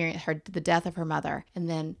her experience, the death of her mother, and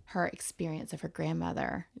then her experience of her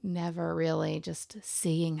grandmother, never really just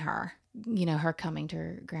seeing her, her coming to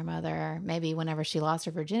her grandmother, maybe whenever she lost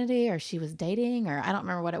her virginity or she was dating, or I don't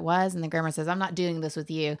remember what it was. And the grandma says, I'm not doing this with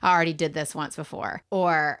you. I already did this once before.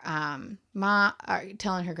 Or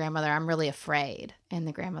telling her grandmother, I'm really afraid. And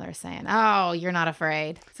the grandmother saying, oh, you're not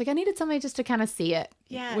afraid. It's like, I needed somebody just to kind of see it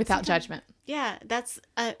without judgment. Yeah, that's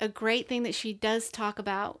a great thing that she does talk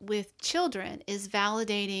about with children is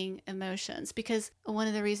validating emotions, because one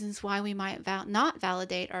of the reasons why we might not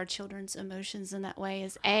validate our children's emotions in that way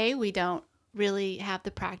is we don't really have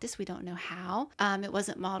the practice. We don't know how. It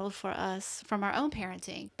wasn't modeled for us from our own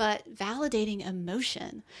parenting. But validating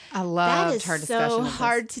emotion. I loved her discussion. That is so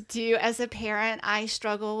hard to do as a parent. I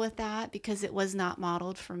struggle with that because it was not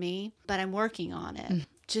modeled for me, but I'm working on it.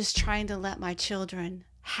 Just trying to let my children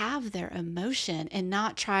have their emotion and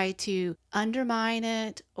not try to undermine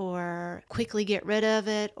it or quickly get rid of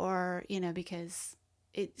it, or, because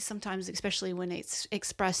it sometimes, especially when it's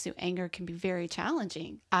expressed through anger, can be very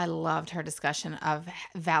challenging. I loved her discussion of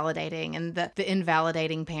validating and the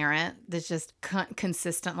invalidating parent that's just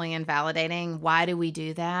consistently invalidating. Why do we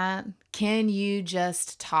do that? Can you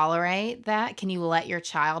just tolerate that? Can you let your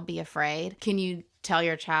child be afraid? Can you tell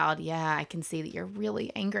your child, yeah, I can see that you're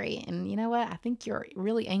really angry. And you know what? I think you're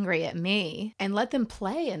really angry at me. And let them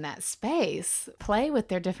play in that space, play with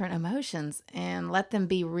their different emotions and let them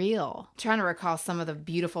be real. I'm trying to recall some of the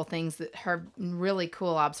beautiful things that her really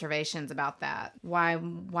cool observations about that. Why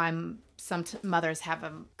some mothers have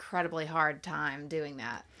an incredibly hard time doing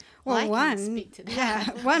that. Well, I can speak to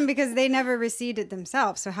that. One, because they never received it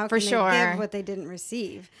themselves. So how can they give what they didn't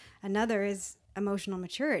receive? Another is emotional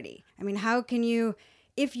maturity. I mean, how can you,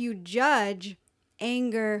 if you judge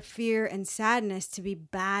anger, fear, and sadness to be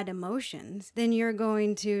bad emotions, then you're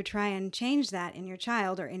going to try and change that in your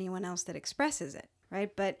child or anyone else that expresses it,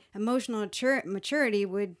 right? But emotional maturity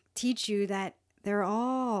would teach you that They're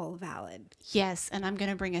all valid. Yes, and I'm going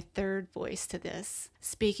to bring a third voice to this,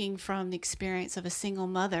 speaking from the experience of a single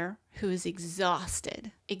mother who is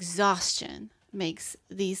exhausted. Exhaustion makes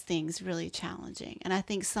these things really challenging. And I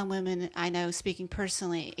think some women I know, speaking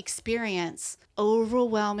personally, experience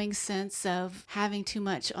overwhelming sense of having too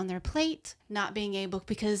much on their plate, not being able,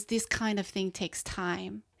 because this kind of thing takes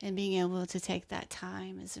time, and being able to take that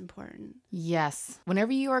time is important. Yes.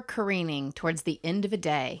 Whenever you are careening towards the end of a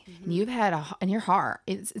day, and you've had and your heart,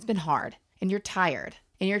 it's been hard, and you're tired,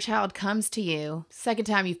 and your child comes to you, second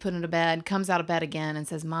time you've put him to bed, comes out of bed again and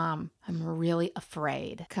says, Mom, I'm really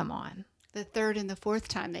afraid. Come on. The third and the fourth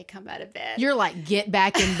time they come out of bed. You're like, get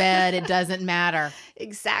back in bed. It doesn't matter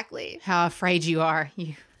Exactly. how afraid you are.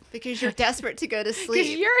 Because you're desperate to go to Because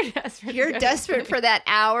sleep. you're desperate. You're desperate for that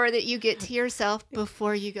hour that you get to yourself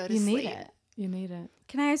before you go to You sleep. need it. You need it.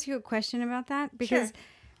 Can I ask you a question about that? Because Sure.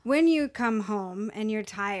 when you come home and you're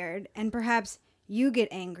tired and perhaps you get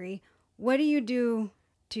angry, what do you do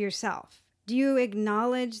to yourself? Do you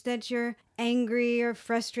acknowledge that you're angry or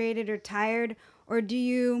frustrated or tired? Or do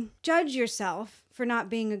you judge yourself for not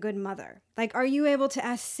being a good mother? Like, are you able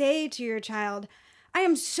to say to your child, I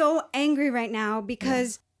am so angry right now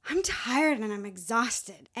because I'm tired and I'm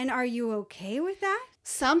exhausted. And are you okay with that?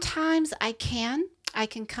 Sometimes I can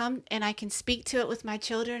come and I can speak to it with my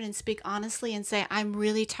children and speak honestly and say, I'm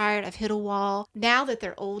really tired. I've hit a wall now that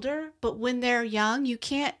they're older. But when they're young, you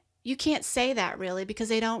can't say that really, because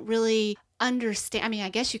they don't really understand. I mean, I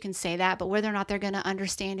guess you can say that, but whether or not they're going to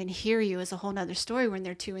understand and hear you is a whole nother story when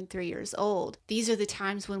they're 2 and 3 years old. These are the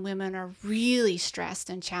times when women are really stressed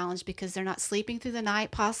and challenged because they're not sleeping through the night,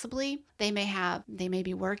 possibly. They may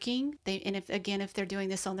be working. And if they're doing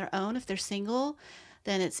this on their own, if they're single,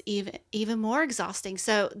 then it's even more exhausting.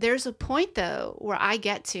 So there's a point though where I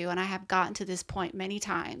get to, and I have gotten to this point many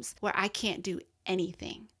times, where I can't do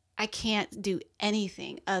anything. I can't do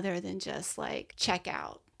anything other than just like check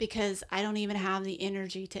out, because I don't even have the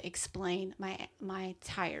energy to explain my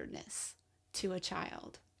tiredness to a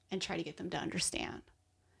child and try to get them to understand.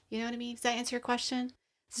 You know what I mean? Does that answer your question?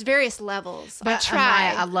 It's various levels. But I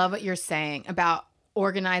try. Amaya, I love what you're saying about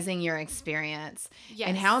organizing your experience Yes.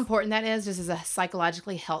 and how important that is just as a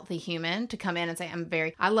psychologically healthy human to come in and say,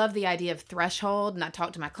 I love the idea of threshold. And I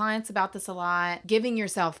talk to my clients about this a lot, giving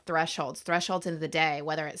yourself thresholds into the day,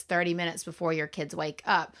 whether it's 30 minutes before your kids wake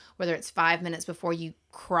up, whether it's 5 minutes before you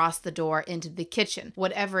cross the door into the kitchen,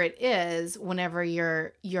 whatever it is, whenever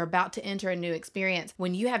you're about to enter a new experience,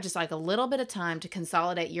 when you have just like a little bit of time to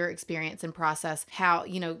consolidate your experience and process how,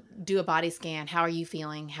 do a body scan. How are you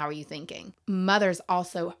feeling? How are you thinking? Mothers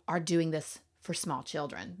also are doing this for small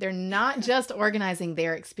children. They're not just organizing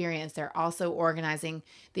their experience, they're also organizing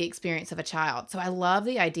the experience of a child. So I love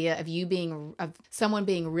the idea of someone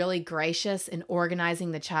being really gracious in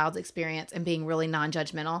organizing the child's experience and being really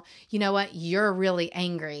non-judgmental. You know what? You're really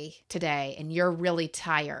angry today and you're really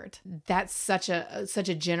tired. That's such a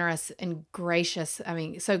generous and gracious,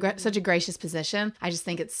 such a gracious position. I just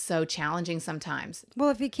think it's so challenging sometimes.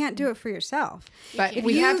 Well, if you can't do it for yourself. But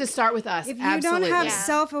we have to start with us. If you Absolutely. don't have Yeah.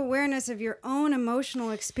 self-awareness of your own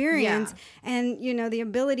emotional experience and the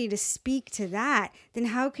ability to speak to that, then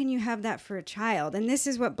how can you have that for a child? And this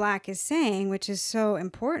is what Black is saying, which is so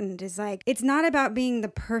important, is like, it's not about being the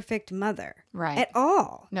perfect mother Right. at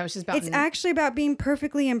all. No, it's just about It's actually about being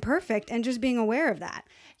perfectly imperfect and just being aware of that.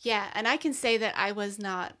 Yeah, and I can say that I was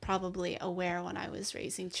not probably aware when I was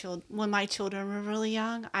raising children. When my children were really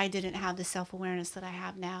young, I didn't have the self-awareness that I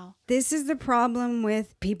have now. This is the problem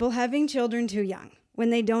with people having children too young. When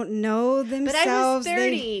they don't know themselves. But I was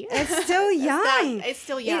 30. It's still young. It's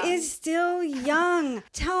still young. It is still young.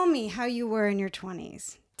 Tell me how you were in your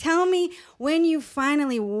 20s. Tell me when you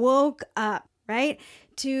finally woke up, right,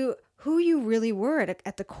 to who you really were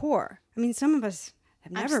at the core. I mean, some of us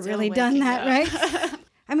have I'm never still really done waking that, up. right?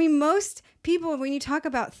 I mean, most people, when you talk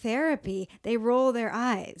about therapy, they roll their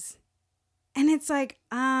eyes. And it's like,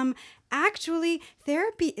 actually,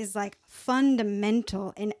 therapy is like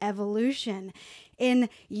fundamental in evolution, in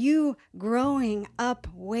you growing up,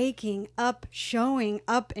 waking up, showing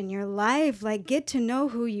up in your life, like get to know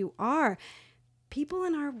who you are. People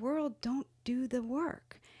in our world don't do the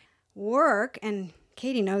work, and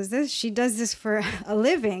Katie knows this, she does this for a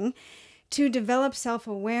living, to develop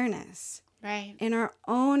self-awareness Right. in our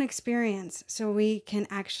own experience so we can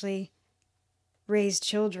actually raise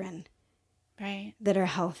children Right. that are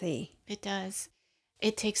healthy. It does.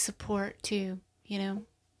 It takes support too,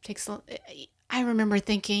 I remember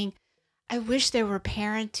thinking, I wish there were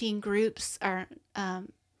parenting groups or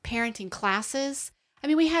parenting classes. I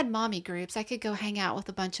mean, we had mommy groups. I could go hang out with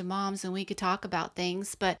a bunch of moms and we could talk about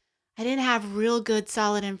things, but I didn't have real good,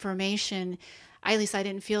 solid information. At least I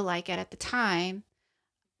didn't feel like it at the time.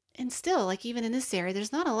 And still, like even in this area,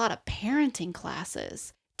 there's not a lot of parenting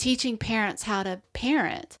classes teaching parents how to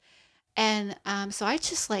parent. And so I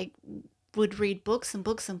just like would read books and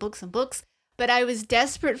books and books and books, but I was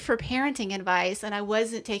desperate for parenting advice and I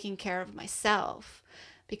wasn't taking care of myself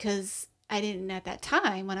because I didn't at that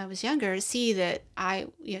time when I was younger see that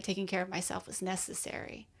taking care of myself was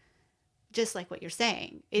necessary. Just like what you're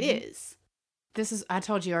saying, it is. I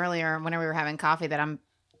told you earlier when we were having coffee that I'm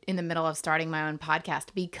in the middle of starting my own podcast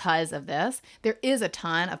because of this. There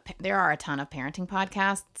are a ton of parenting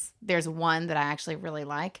podcasts. There's one that I actually really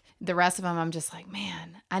like. The rest of them, I'm just like,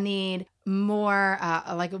 man, I need more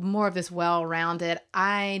of this well-rounded.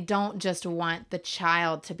 I don't just want the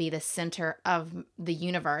child to be the center of the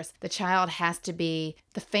universe. The child has to be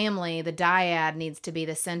the family. The dyad needs to be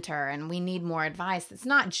the center, and we need more advice. It's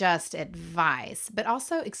not just advice, but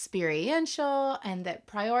also experiential, and that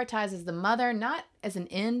prioritizes the mother not as an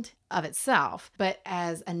end of itself, but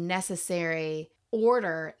as a necessary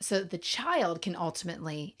order so that the child can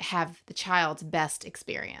ultimately have the child's best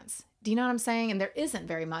experience. Do you know what I'm saying? And there isn't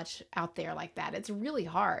very much out there like that. It's really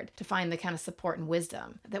hard to find the kind of support and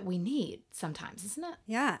wisdom that we need sometimes, isn't it?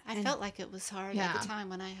 Yeah. I felt like it was hard at the time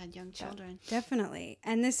when I had young children. Definitely.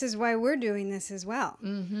 And this is why we're doing this as well.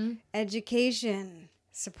 Mm-hmm. Education,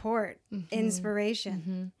 support, inspiration.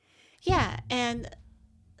 Mm-hmm. Yeah. And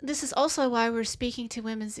this is also why we're speaking to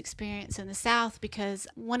women's experience in the South, because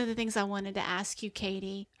one of the things I wanted to ask you,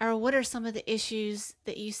 Katie, are what are some of the issues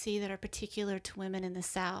that you see that are particular to women in the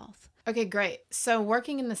South? Okay, great. So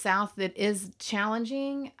working in the South that is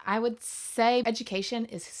challenging, I would say education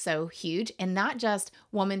is so huge, and not just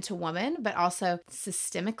woman to woman, but also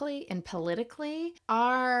systemically and politically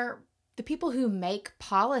are the people who make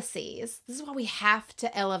policies. This is why we have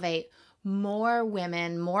to elevate more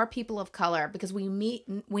women, more people of color, because we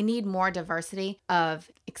need more diversity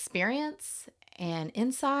of experience and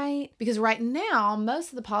insight. Because right now, most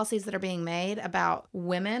of the policies that are being made about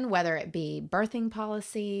women, whether it be birthing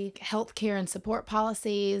policy, healthcare and support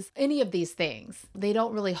policies, any of these things, they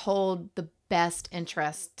don't really hold the best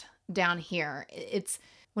interest down here. It's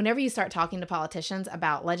whenever you start talking to politicians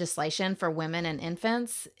about legislation for women and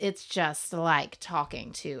infants, it's just like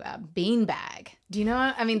talking to a beanbag. Do you know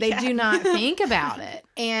what I mean? They do not think about it.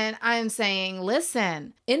 And I'm saying,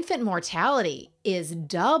 listen, infant mortality is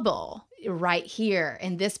double right here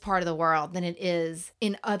in this part of the world than it is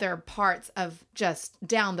in other parts of just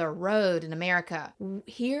down the road in America.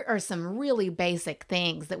 Here are some really basic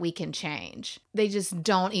things that we can change. They just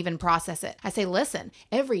don't even process it. I say, listen,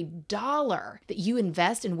 every dollar that you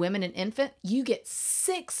invest in women and infant, you get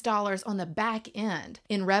 $6 on the back end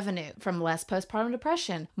in revenue from less postpartum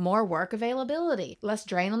depression, more work availability, less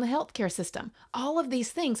drain on the healthcare system. All of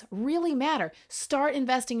these things really matter. Start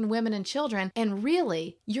investing in women and children, and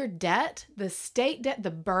really your debt, the state debt,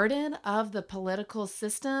 the burden of the political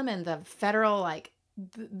system and the federal,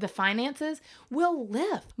 the finances will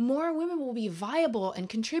lift. More women will be viable and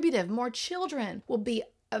contributive. More children will be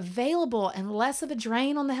available and less of a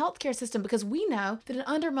drain on the healthcare system, because we know that an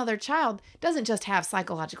undermothered child doesn't just have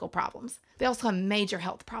psychological problems. They also have major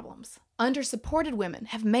health problems. Undersupported women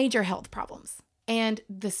have major health problems. And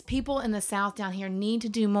this people in the South down here need to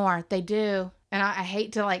do more. They do. And I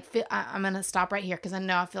hate to I'm going to stop right here because I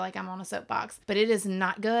know I feel like I'm on a soapbox, but it is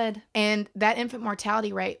not good. And that infant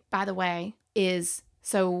mortality rate, by the way,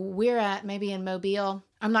 so we're at maybe in Mobile,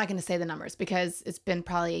 I'm not going to say the numbers because it's been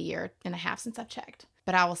probably a year and a half since I've checked,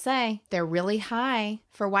 but I will say they're really high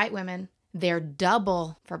for white women. They're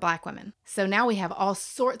double for Black women. So now we have all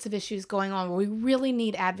sorts of issues going on where we really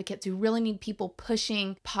need advocates. We really need people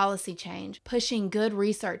pushing policy change, pushing good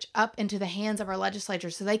research up into the hands of our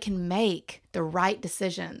legislators so they can make the right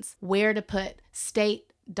decisions, where to put state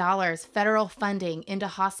dollars, federal funding into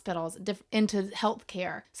hospitals, into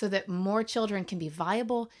healthcare, so that more children can be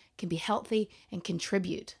viable, can be healthy, and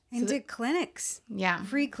contribute. Into clinics. Yeah.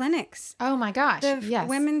 Free clinics. Oh my gosh. The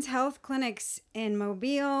women's health clinics in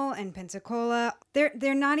Mobile and Pensacola,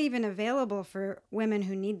 they're not even available for women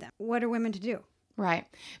who need them. What are women to do? Right.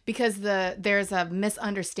 Because there's a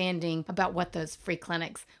misunderstanding about what those free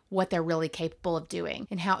clinics, what they're really capable of doing,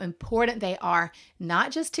 and how important they are,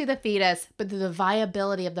 not just to the fetus, but to the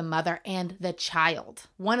viability of the mother and the child.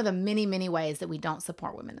 One of the many, many ways that we don't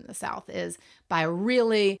support women in the South is by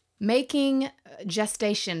really making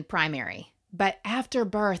gestation primary. But after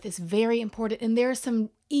birth is very important. And there are some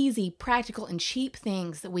easy, practical, and cheap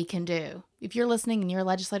things that we can do. If you're listening and you're a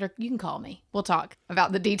legislator, you can call me. We'll talk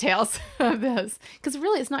about the details of this, because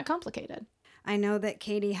really it's not complicated. I know that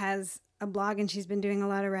Katie has a blog and she's been doing a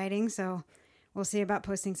lot of writing, so we'll see about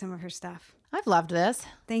posting some of her stuff. I've loved this.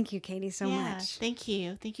 Thank you, Katie, so much. Thank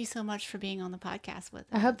you. Thank you so much for being on the podcast with us.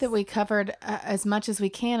 I hope that we covered as much as we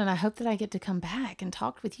can, and I hope that I get to come back and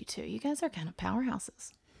talk with you too. You guys are kind of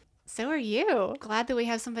powerhouses. So are you. Glad that we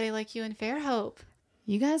have somebody like you in Fairhope.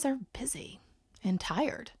 You guys are busy and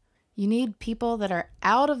tired. You need people that are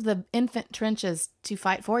out of the infant trenches to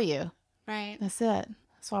fight for you. Right. That's it.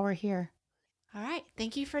 That's why we're here. All right.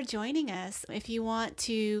 Thank you for joining us. If you want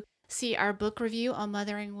to see our book review on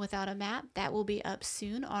Mothering Without a Map, that will be up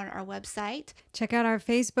soon on our website. Check out our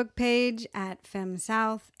Facebook page at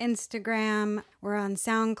FemSouth, Instagram. We're on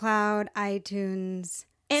SoundCloud, iTunes,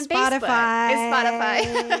 And Spotify. Facebook.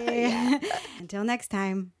 And Spotify. Until next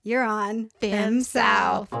time, you're on Fem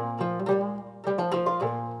South.